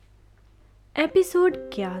Episode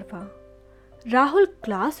 11। Rahul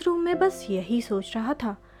classroom में बस यही सोच रहा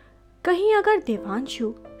था, कहीं अगर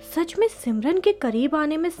देवांशु सच में सिमरन के करीब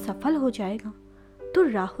आने में सफल हो जाएगा तो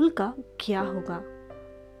राहुल का क्या होगा।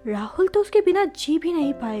 राहुल तो उसके बिना जी भी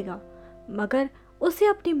नहीं पाएगा, मगर उसे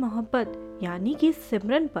अपनी मोहब्बत यानी कि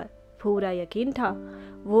सिमरन पर पूरा यकीन था।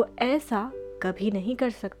 वो ऐसा कभी नहीं कर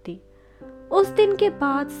सकती। उस दिन के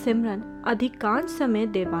बाद सिमरन अधिकांश समय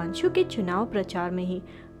देवांशु के चुनाव प्रचार में ही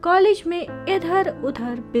कॉलेज में इधर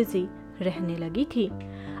उधर बिजी रहने लगी थी।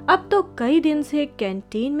 अब तो कई दिन से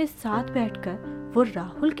कैंटीन में साथ बैठकर वो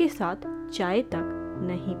राहुल के साथ चाय तक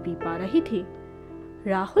नहीं पी पा रही थी।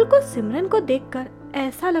 राहुल को सिमरन को देखकर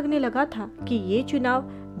ऐसा लगने लगा था कि ये चुनाव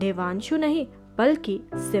देवांशु नहीं बल्कि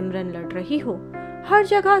सिमरन लड़ रही हो। हर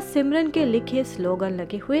जगह सिमरन के लिखे स्लोगन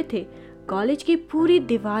लगे हुए थे। कॉलेज की पूरी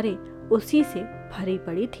दीवारें उसी से भरी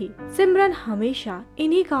पड़ी थी। सिमरन हमेशा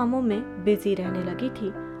इन्हीं कामों में बिजी रहने लगी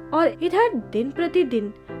थी और इधर दिन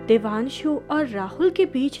प्रतिदिन देवांशु और राहुल के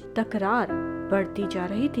बीच तकरार बढ़ती जा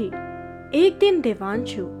रही थी। एक दिन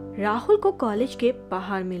देवांशु राहुल को कॉलेज के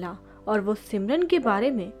बाहर मिला और वो सिमरन के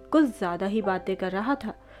बारे में कुछ ज्यादा ही बातें कर रहा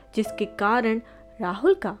था, जिसके कारण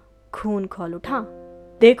राहुल का खून खौल उठा।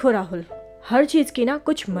 देखो राहुल, हर चीज की ना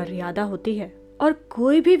कुछ मर्यादा होती है और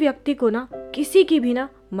कोई भी व्यक्ति को ना किसी की भी ना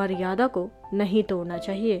मर्यादा को नहीं तोड़ना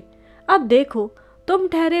चाहिए। अब देखो, तुम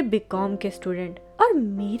ठहरे बीकॉम के स्टूडेंट और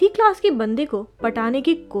मेरी क्लास की बंदी को पटाने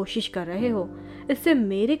की कोशिश कर रहे हो। इससे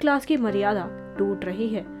मेरी क्लास की मर्यादा टूट रही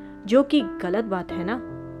है, जो कि गलत बात है ना।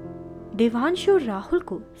 देवांशु राहुल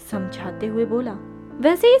को समझाते हुए बोला।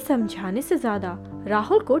 वैसे ये समझाने से ज्यादा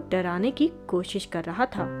राहुल को डराने की कोशिश कर रहा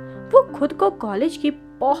था। वो खुद को कॉलेज की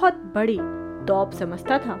बहुत बड़ी टॉप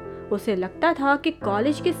समझता था। उसे लगता था कि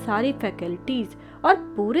कॉलेज की सारी फैकल्टीज और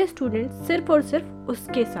पूरे स्टूडेंट सिर्फ और सिर्फ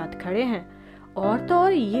उसके साथ खड़े हैं। और तो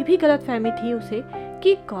और ये भी गलतफहमी थी उसे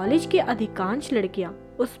कि कॉलेज की अधिकांश लड़कियां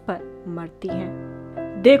उस पर मरती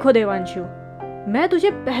हैं। देखो देवांशु, मैं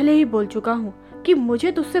तुझे पहले ही बोल चुका हूँ कि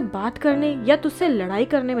मुझे तुझसे बात करने या तुझसे लड़ाई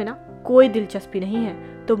करने में ना कोई दिलचस्पी नहीं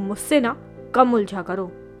है, तो मुझसे ना कम उलझा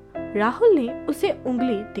करो। राहुल ने उसे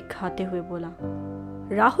उंगली दिखाते हुए बोला।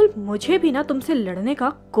 राहुल, मुझे भी ना तुमसे लड़ने का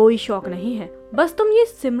कोई शौक नहीं है, बस तुम ये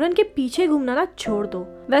सिमरन के पीछे घूमना ना छोड़ दो।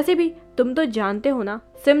 वैसे भी तुम तो जानते हो ना,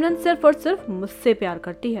 सिमरन सिर्फ और सिर्फ मुझसे प्यार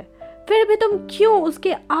करती है, फिर भी तुम क्यों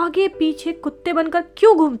उसके आगे पीछे कुत्ते बनकर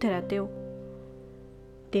क्यों घूमते रहते हो?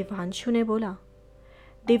 देवांशु ने बोला।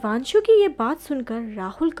 देवांशु की ये बात सुनकर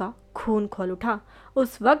राहुल का खून खौल उठा।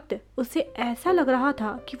 उस वक्त उसे ऐसा लग रहा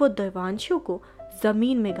था कि वो देवांशु को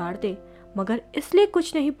जमीन में गाड़ दे, मगर इसलिए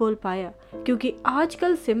कुछ नहीं बोल पाया क्योंकि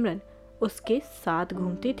आजकल सिमरन उसके साथ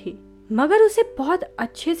घूमती थी। मगर उसे बहुत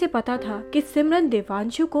अच्छे से पता था कि सिमरन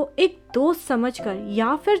देवांशु को एक दोस्त समझकर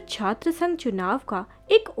या फिर छात्र संघ चुनाव का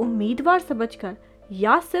एक उम्मीदवार समझकर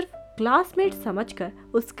या सिर्फ क्लासमेट समझकर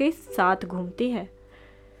उसके साथ घूमती है।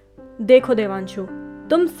 देखो देवांशु,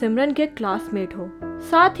 तुम सिमरन के क्लासमेट हो,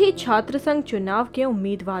 साथ ही छात्र संघ चुनाव के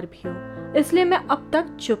उम्मीदवार भी हो, इसलिए मैं अब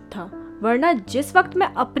तक चुप था। वरना जिस वक्त मैं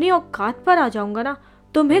अपनी औकात पर आ जाऊंगा ना,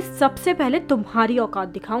 तुम्हें सबसे पहले तुम्हारी औकात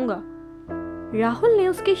दिखाऊंगा। राहुल ने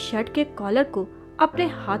उसके शर्ट के कॉलर को अपने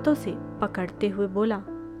हाथों से पकड़ते हुए बोला।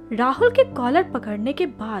 राहुल के कॉलर पकड़ने के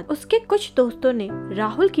बाद उसके कुछ दोस्तों ने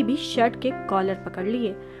राहुल की भी शर्ट के कॉलर पकड़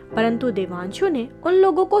लिए, परंतु देवांशु ने उन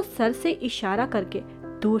लोगों को सर से इशारा करके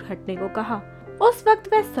दूर हटने को कहा। उस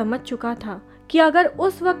वक्त वह समझ चुका था कि अगर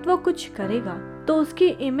उस वक्त वो कुछ करेगा तो उसकी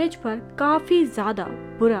इमेज पर काफी ज्यादा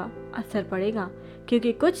बुरा असर पड़ेगा,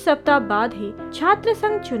 क्योंकि कुछ सप्ताह बाद ही छात्र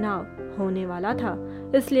संघ चुनाव होने वाला था।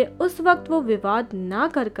 इसलिए उस वक्त वो विवाद ना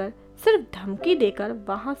कर सिर्फ धमकी देकर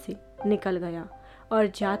वहां से निकल गया और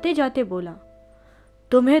जाते जाते बोला,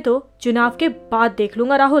 तुम्हें तो चुनाव के बाद देख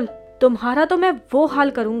लूंगा राहुल। तुम्हारा तो मैं वो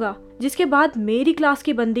हाल करूंगा जिसके बाद मेरी क्लास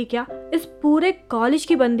की बंदी क्या, इस पूरे कॉलेज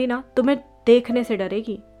की बंदी ना तुम्हें देखने से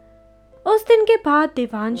डरेगी। उस दिन के बाद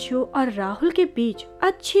देवांशु और राहुल के बीच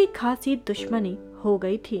अच्छी खासी दुश्मनी हो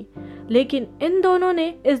गई थी, लेकिन इन दोनों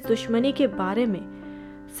ने इस दुश्मनी के बारे में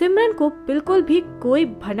सिमरन को बिल्कुल भी कोई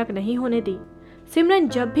भनक नहीं होने दी। सिमरन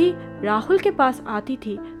जब भी राहुल के पास आती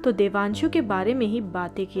थी तो देवांशु के बारे में ही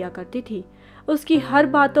बातें किया करती थी। उसकी हर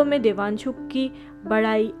बातों में देवांशु की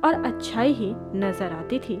बड़ाई और अच्छाई ही नजर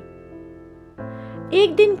आती थी।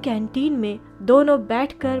 एक दिन कैंटीन में दोनों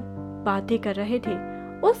बैठकर बातें कर रहे थे।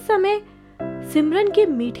 उस समय सिमरन की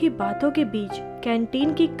मीठी बातों के बीच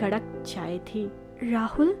कैंटीन की कड़क चाय थी।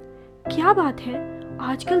 राहुल, क्या बात है,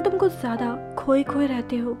 आजकल तुम कुछ ज्यादा खोए खोए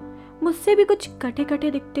रहते हो, मुझसे भी कुछ कटे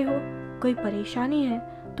कटे दिखते हो। कोई परेशानी है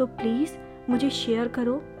तो प्लीज मुझे शेयर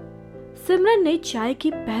करो। सिमरन ने चाय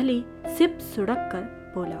की पहली सिप सुड़क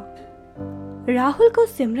कर बोला। राहुल को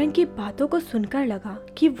सिमरन की बातों को सुनकर लगा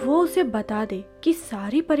कि वो उसे बता दे कि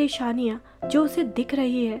सारी परेशानियां जो उसे दिख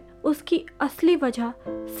रही है उसकी असली वजह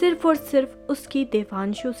सिर्फ और सिर्फ उसकी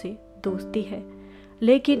देवांशु से दोस्ती है।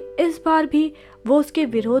 लेकिन इस बार भी वो उसके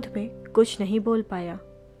विरोध में कुछ नहीं बोल पाया।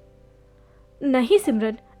 नहीं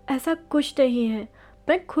सिमरन, ऐसा कुछ नहीं है,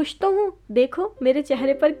 मैं खुश तो हूँ, देखो मेरे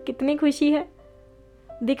चेहरे पर कितनी खुशी है,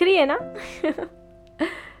 दिख रही है ना?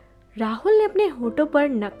 राहुल ने अपने होठों पर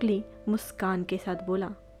नकली मुस्कान के साथ बोला।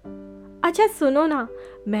 अच्छा सुनो ना,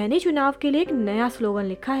 मैंने चुनाव के लिए एक नया स्लोगन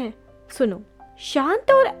लिखा है, सुनो।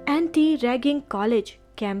 शांत और एंटी रैगिंग कॉलेज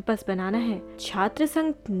कैंपस बनाना है, छात्र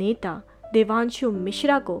संघ नेता देवांशु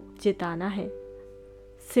मिश्रा को जिताना है।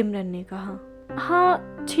 सिमरन ने कहा,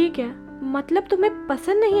 हाँ ठीक है, मतलब तुम्हें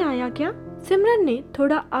पसंद नहीं आया क्या? सिमरन ने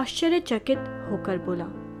थोड़ा आश्चर्यचकित होकर बोला।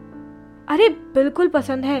 अरे बिल्कुल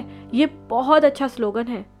पसंद है, ये बहुत अच्छा स्लोगन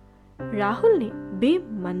है, राहुल ने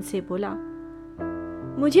बेमन से बोला।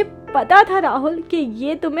 मुझे पता था राहुल कि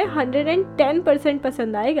ये तुम्हें 110%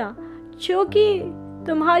 पसंद आएगा, क्योंकि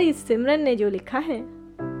तुम्हारी सिमरन ने जो लिखा है।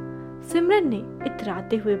 सिमरन ने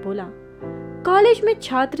इतराते हुए बोला। कॉलेज में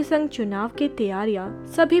छात्र संघ चुनाव की तैयारियां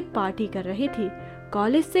सभी पार्टी कर रही थी।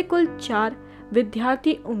 कॉलेज से कुल 4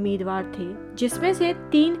 विद्यार्थी उम्मीदवार थे, जिसमें से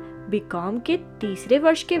 3 बीकॉम के तीसरे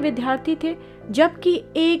वर्ष के विद्यार्थी थे, जबकि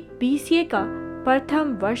एक बीसीए का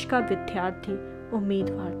प्रथम वर्ष का विद्यार्थी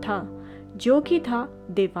उम्मीदवार था, जो कि था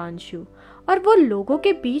देवांशु। और वो लोगों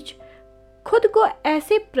के बीच खुद को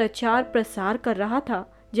ऐसे प्रचार प्रसार कर रहा था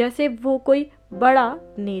जैसे वो कोई बड़ा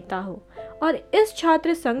नेता हो, और इस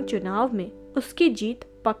छात्र संघ चुनाव में उसकी जीत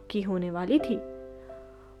पक्की होने वाली थी।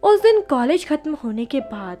 उस दिन कॉलेज खत्म होने के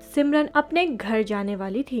बाद सिमरन अपने घर जाने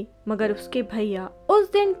वाली थी, मगर उसके भैया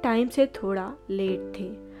उस दिन टाइम से थोड़ा लेट थे।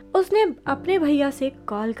 उसने अपने भैया से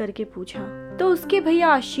कॉल करके पूछा तो उसके भैया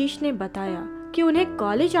आशीष ने बताया कि उन्हें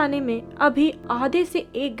कॉलेज आने में अभी आधे से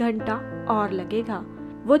 1 घंटा और लगेगा।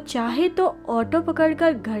 वो चाहे तो ऑटो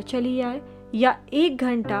पकड़कर घर चली जाए या 1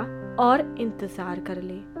 घंटा और इंतजार कर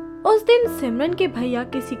ले। उस दिन सिमरन के भैया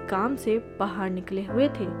किसी काम से बाहर निकले हुए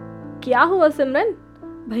थे। क्या हुआ सिमरन,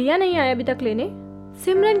 भैया नहीं आए अभी तक लेने?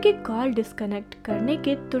 सिमरन की कॉल डिस्कनेक्ट करने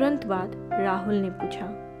के तुरंत बाद राहुल ने पूछा।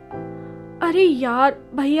 अरे यार,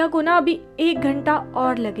 भैया को ना अभी 1 घंटा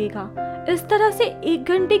और लगेगा, इस तरह से 1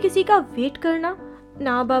 घंटे किसी का वेट करना,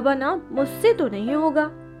 ना बाबा ना, मुझसे तो नहीं होगा,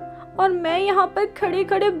 और मैं यहाँ पर खड़े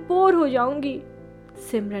खड़े बोर हो जाऊंगी।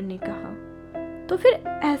 सिमरन ने कहा। तो फिर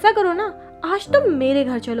ऐसा करो ना, आज तुम मेरे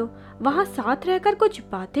घर चलो, वहाँ साथ रहकर कुछ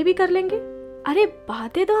बातें भी कर लेंगे। अरे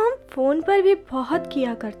बातें तो हम फोन पर भी बहुत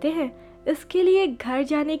किया करते हैं, इसके लिए घर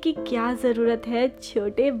जाने की क्या जरूरत है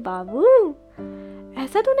छोटे बाबू?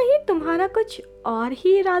 ऐसा तो नहीं तुम्हारा कुछ और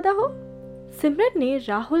ही इरादा हो? सिमरन ने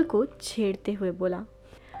राहुल को छेड़ते हुए बोला।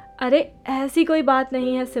 अरे ऐसी कोई बात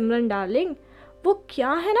नहीं है सिमरन डार्लिंग, वो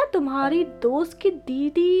क्या है ना, तुम्हारी दोस्त की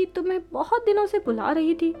दीदी तुम्हें बहुत दिनों से बुला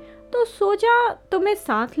रही थी, तो सोचा तुम्हें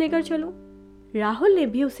साथ लेकर चलूं। राहुल ने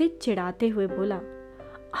भी उसे चिढ़ाते हुए बोला।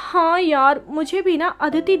 हाँ यार, मुझे भी ना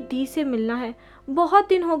अदिति दी से मिलना है, बहुत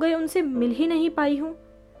दिन हो गए उनसे मिल ही नहीं पाई हूँ।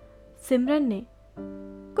 सिमरन ने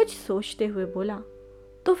कुछ सोचते हुए बोला।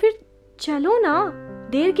 तो फिर चलो ना,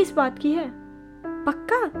 देर किस बात की है?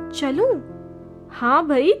 पक्का चलूं? हाँ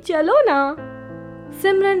भाई चलो ना।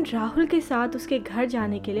 सिमरन राहुल के साथ उसके घर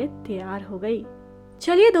जाने के लिए तैयार हो गई।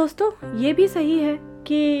 चलिए दोस्तों, ये भी सही है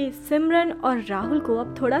कि सिमरन और राहुल को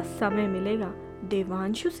अब थोड़ा समय मिलेगा,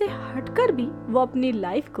 देवांशु से हटकर भी वो अपनी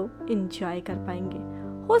लाइफ को एंजॉय कर पाएंगे।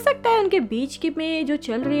 हो सकता है उनके बीच की में जो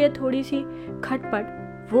चल रही है थोड़ी सी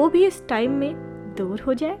खटपट, वो भी इस टाइम में दूर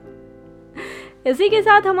हो जाए। इसी के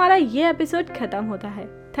साथ हमारा ये एपिसोड खत्म होता है।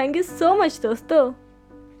 थैंक यू सो मच दोस्तों।